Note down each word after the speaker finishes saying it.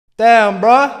Damn,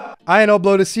 bruh. I ain't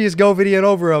uploaded a CSGO video in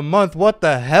over a month. What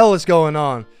the hell is going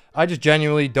on? I just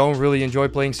genuinely don't really enjoy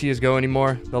playing CSGO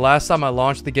anymore. The last time I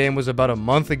launched the game was about a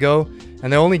month ago,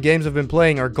 and the only games I've been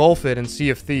playing are Golf It and Sea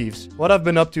of Thieves. What I've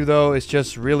been up to though is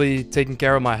just really taking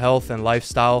care of my health and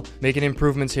lifestyle, making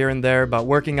improvements here and there, about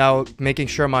working out, making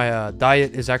sure my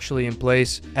diet is actually in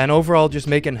place, and overall just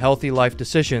making healthy life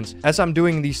decisions. As I'm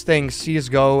doing these things,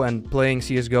 CSGO and playing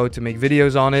CSGO to make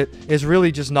videos on it is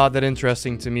really just not that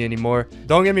interesting to me anymore.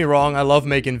 Don't get me wrong, I love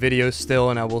making videos still,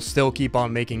 and I will still keep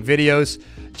on making videos.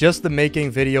 Just the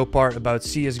making video part about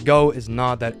CSGO is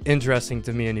not that interesting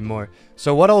to me anymore.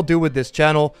 So what I'll do with this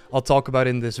channel, I'll talk about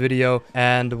in this video,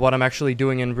 and what I'm actually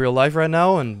doing in real life right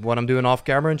now, and what I'm doing off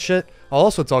camera and shit, I'll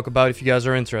also talk about if you guys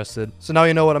are interested. So now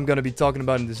you know what I'm going to be talking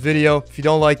about in this video. If you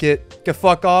don't like it, get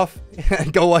fuck off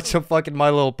and go watch some fucking My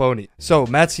Little Pony. So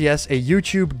MattCS, a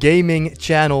YouTube gaming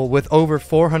channel with over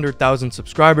 400,000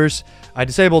 subscribers. I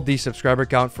disabled the subscriber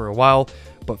count for a while,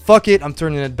 but fuck it, I'm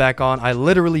turning it back on. I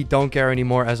literally don't care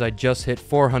anymore as I just hit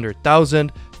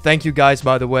 400,000. Thank you guys,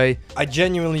 by the way. I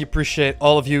genuinely appreciate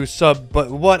all of you sub, but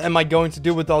what am I going to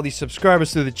do with all these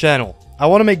subscribers to the channel? I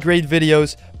want to make great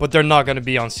videos, but they're not going to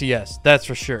be on CS, that's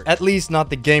for sure. At least not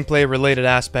the gameplay related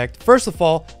aspect. First of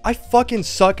all, I fucking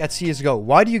suck at CSGO.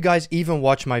 Why do you guys even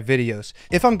watch my videos?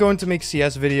 If I'm going to make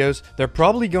CS videos, they're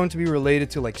probably going to be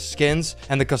related to like skins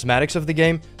and the cosmetics of the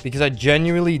game, because I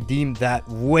genuinely deem that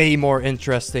way more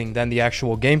interesting than the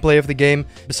actual gameplay of the game,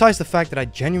 besides the fact that I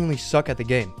genuinely suck at the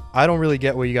game. I don't really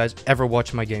get why you guys ever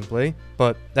watch my gameplay,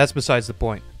 but that's besides the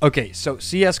point. Okay, so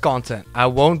CS content. I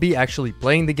won't be actually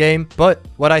playing the game, but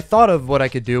what I thought of what I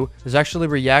could do is actually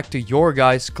react to your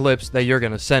guys' clips that you're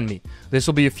gonna send me. This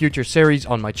will be a future series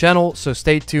on my channel, so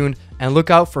stay tuned and look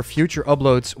out for future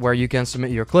uploads where you can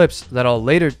submit your clips that I'll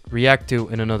later react to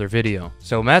in another video.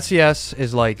 So MattCS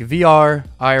is like VR,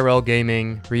 IRL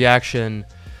gaming, reaction,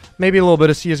 maybe a little bit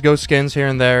of CSGO skins here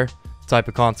and there type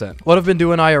of content. What I've been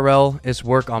doing IRL is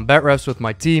work on bet refs with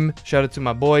my team. Shout out to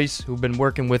my boys who've been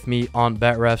working with me on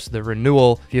bet refs. The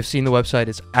renewal, if you've seen the website,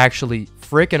 it's actually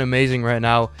freaking amazing right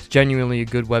now. It's genuinely a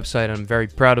good website and I'm very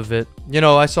proud of it. You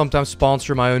know, I sometimes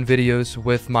sponsor my own videos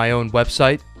with my own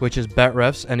website, which is bet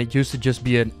refs, and it used to just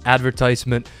be an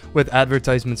advertisement with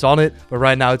advertisements on it, but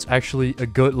right now it's actually a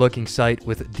good looking site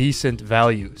with decent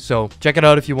value. So check it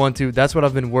out if you want to. That's what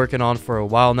I've been working on for a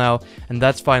while now, and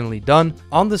that's finally done.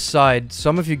 On the side,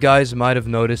 some of you guys might have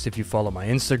noticed if you follow my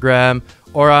Instagram,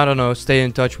 or I don't know, stay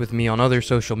in touch with me on other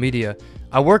social media,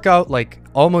 I work out like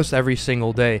almost every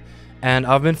single day, and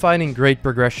I've been finding great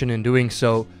progression in doing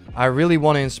so. I really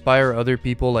want to inspire other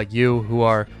people like you who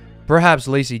are perhaps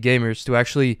lazy gamers to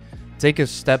actually take a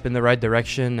step in the right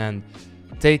direction and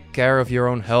take care of your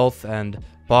own health and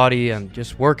body and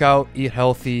just work out, eat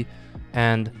healthy.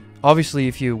 And obviously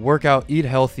if you work out, eat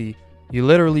healthy, you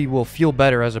literally will feel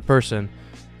better as a person.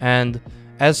 And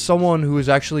as someone who has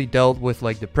actually dealt with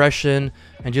like depression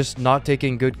and just not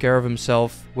taking good care of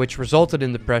himself, which resulted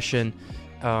in depression,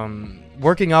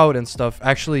 working out and stuff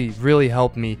actually really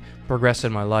helped me progress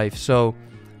in my life. So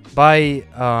by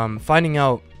finding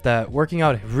out that working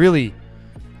out really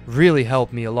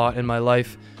helped me a lot in my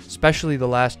life, especially the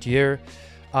last year,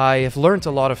 I have learned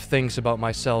a lot of things about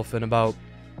myself and about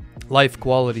life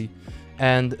quality.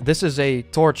 And this is a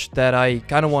torch that I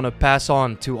kind of want to pass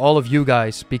on to all of you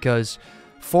guys, because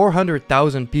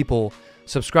 400,000 people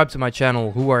subscribe to my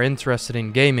channel who are interested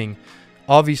in gaming.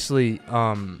 Obviously,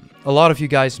 a lot of you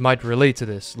guys might relate to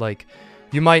this. Like,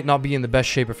 you might not be in the best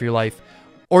shape of your life,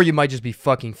 or you might just be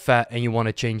fucking fat and you want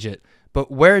to change it. But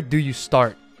where do you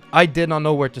start? I did not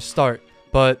know where to start,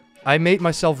 but I made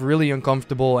myself really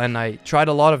uncomfortable and I tried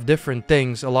a lot of different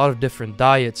things, a lot of different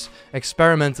diets,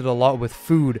 experimented a lot with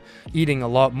food, eating a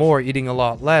lot more, eating a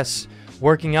lot less,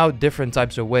 working out different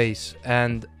types of ways.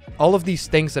 And all of these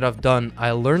things that I've done,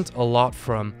 I learned a lot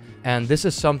from. And this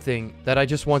is something that I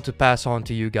just want to pass on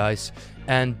to you guys.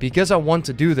 And because I want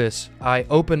to do this, I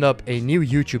opened up a new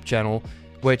YouTube channel,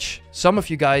 which some of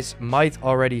you guys might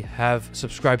already have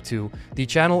subscribed to. The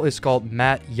channel is called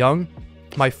Matt Young.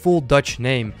 My full Dutch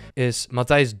name is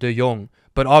Matthijs de Jong,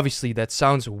 but obviously that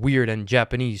sounds weird and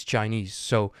Japanese, Chinese,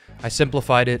 so I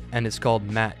simplified it and it's called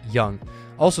Matt Young.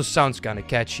 Also sounds kind of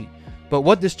catchy. But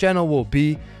what this channel will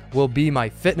be my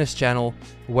fitness channel,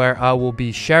 where I will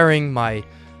be sharing my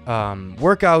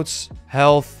workouts,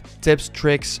 health, tips,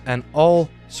 tricks, and all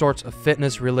sorts of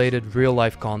fitness related real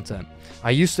life content. I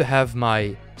used to have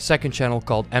my second channel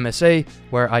called MSA,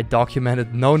 where I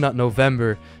documented No Nut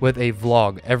November with a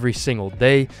vlog every single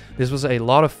day. This was a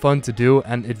lot of fun to do,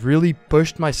 and it really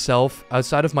pushed myself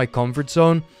outside of my comfort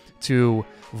zone to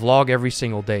vlog every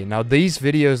single day. Now, these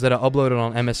videos that I uploaded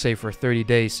on MSA for 30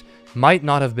 days might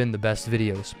not have been the best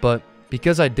videos, but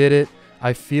because I did it,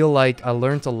 I feel like I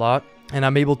learned a lot and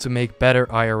I'm able to make better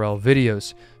IRL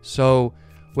videos. So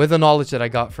with the knowledge that I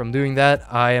got from doing that,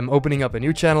 I am opening up a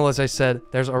new channel. As I said,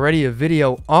 there's already a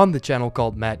video on the channel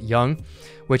called Matt Young,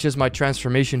 which is my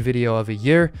transformation video of a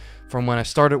year from when I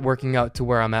started working out to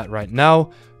where I'm at right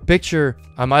now. Picture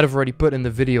I might have already put in the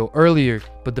video earlier,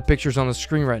 but the picture's on the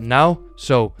screen right now.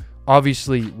 So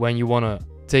obviously when you want to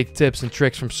take tips and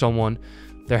tricks from someone,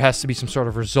 there has to be some sort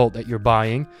of result that you're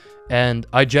buying. And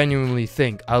I genuinely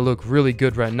think I look really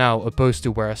good right now opposed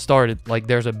to where I started. Like,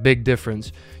 there's a big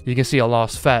difference. You can see I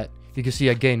lost fat. You can see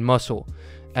I gained muscle.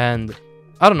 And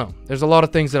I don't know. There's a lot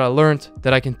of things that I learned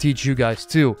that I can teach you guys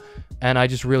too. And I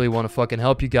just really want to fucking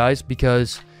help you guys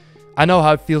because I know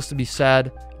how it feels to be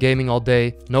sad, gaming all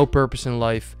day, no purpose in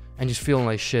life, and just feeling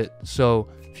like shit. So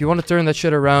if you want to turn that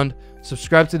shit around,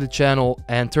 subscribe to the channel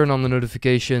and turn on the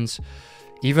notifications.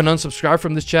 Even unsubscribe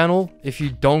from this channel if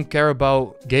you don't care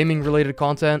about gaming related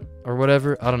content or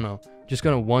whatever. I don't know. Just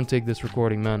gonna one take this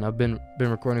recording, man. I've been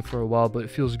recording for a while, but it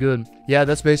feels good. Yeah,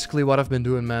 that's basically what I've been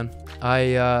doing, man.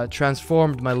 I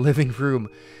transformed my living room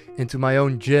into my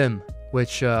own gym,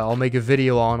 which I'll make a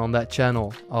video on that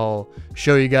channel. I'll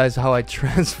show you guys how I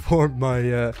transformed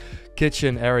my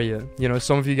kitchen area. You know,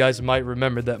 some of you guys might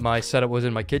remember that my setup was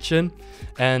in my kitchen,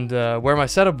 and where my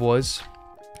setup was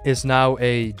is now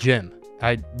a gym.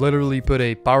 I literally put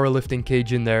a powerlifting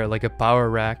cage in there, like a power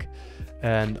rack,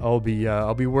 and I'll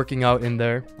be working out in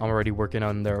there. I'm already working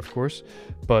out in there, of course,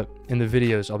 but in the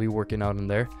videos I'll be working out in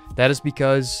there. That is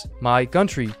because my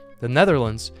country, the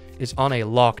Netherlands, is on a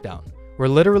lockdown. We're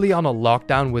literally on a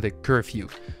lockdown with a curfew.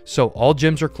 So all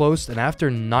gyms are closed, and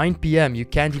after 9 p.m. you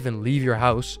can't even leave your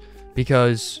house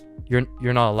because you're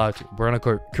not allowed to. We're on a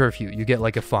curfew. You get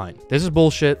like a fine. This is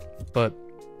bullshit, but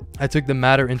I took the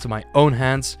matter into my own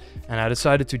hands and I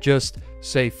decided to just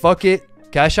say fuck it,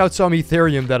 cash out some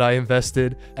Ethereum that I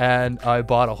invested, and I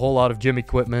bought a whole lot of gym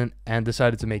equipment and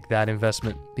decided to make that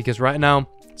investment because right now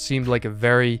it seemed like a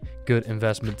very good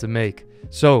investment to make.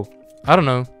 So I don't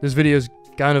know, this video is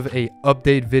kind of a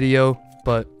update video,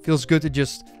 but feels good to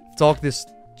just talk this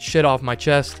shit off my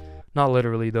chest. Not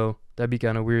literally though, that'd be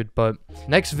kind of weird. But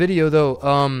next video though,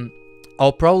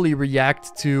 I'll probably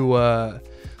react to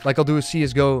like I'll do a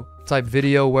CSGO type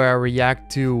video where I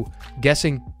react to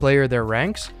guessing player their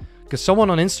ranks, because someone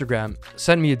on Instagram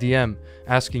sent me a DM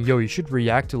asking, yo, you should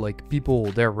react to like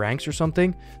people their ranks or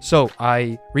something. So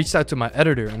I reached out to my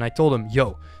editor and I told him,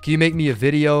 yo, can you make me a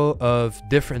video of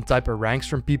different type of ranks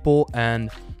from people and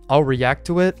I'll react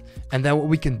to it. And then what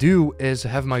we can do is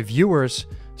have my viewers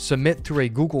submit to a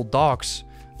Google Docs,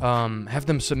 have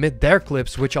them submit their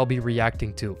clips, which I'll be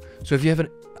reacting to. So if you have an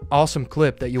awesome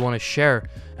clip that you want to share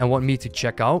and want me to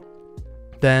check out,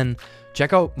 then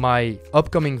check out my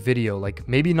upcoming video, like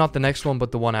maybe not the next one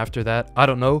but the one after that, I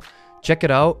don't know. Check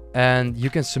it out and you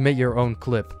can submit your own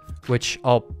clip, which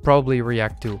I'll probably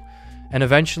react to. And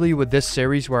eventually with this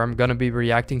series where I'm gonna be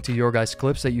reacting to your guys'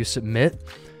 clips that you submit,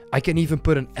 I can even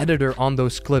put an editor on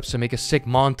those clips and make a sick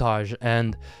montage.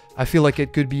 And I feel like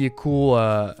it could be a cool,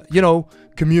 you know,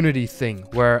 community thing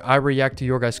where I react to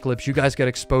your guys' clips, you guys get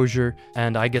exposure,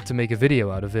 and I get to make a video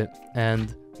out of it.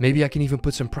 And maybe I can even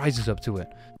put some prizes up to it.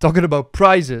 Talking about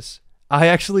prizes, I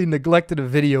actually neglected a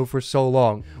video for so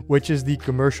long, which is the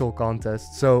commercial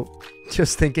contest. So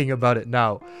just thinking about it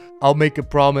now, I'll make a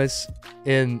promise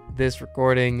in this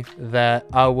recording that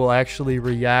I will actually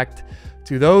react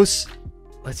to those.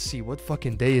 Let's see, what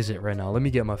fucking day is it right now? Let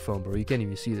me get my phone, bro. You can't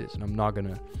even see this, and I'm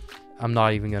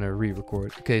not even gonna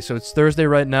re-record. Okay, so it's Thursday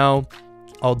right now.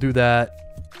 I'll do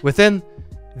that within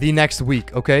the next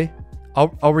week, okay?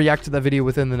 I'll react to that video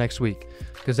within the next week,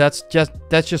 because that's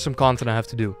just some content I have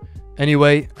to do.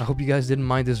 Anyway, I hope you guys didn't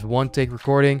mind this one take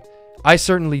recording. I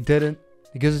certainly didn't,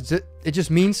 because it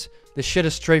just means the shit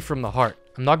is straight from the heart.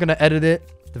 I'm not gonna edit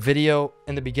it. The video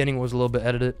in the beginning was a little bit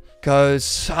edited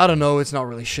because, I don't know, it's not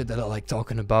really shit that I like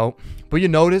talking about. But you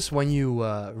notice when you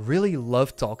really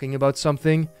love talking about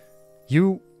something,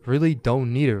 you really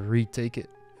don't need to retake it.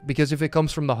 Because if it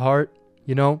comes from the heart,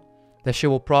 you know, that shit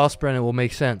will prosper and it will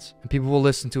make sense. And people will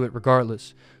listen to it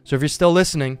regardless. So if you're still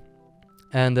listening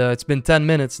and it's been 10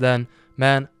 minutes, then,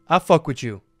 man, I fuck with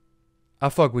you. I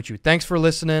fuck with you. Thanks for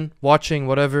listening, watching,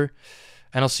 whatever.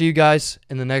 And I'll see you guys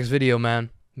in the next video, man.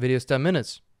 Video's 10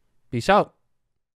 minutes. Peace out.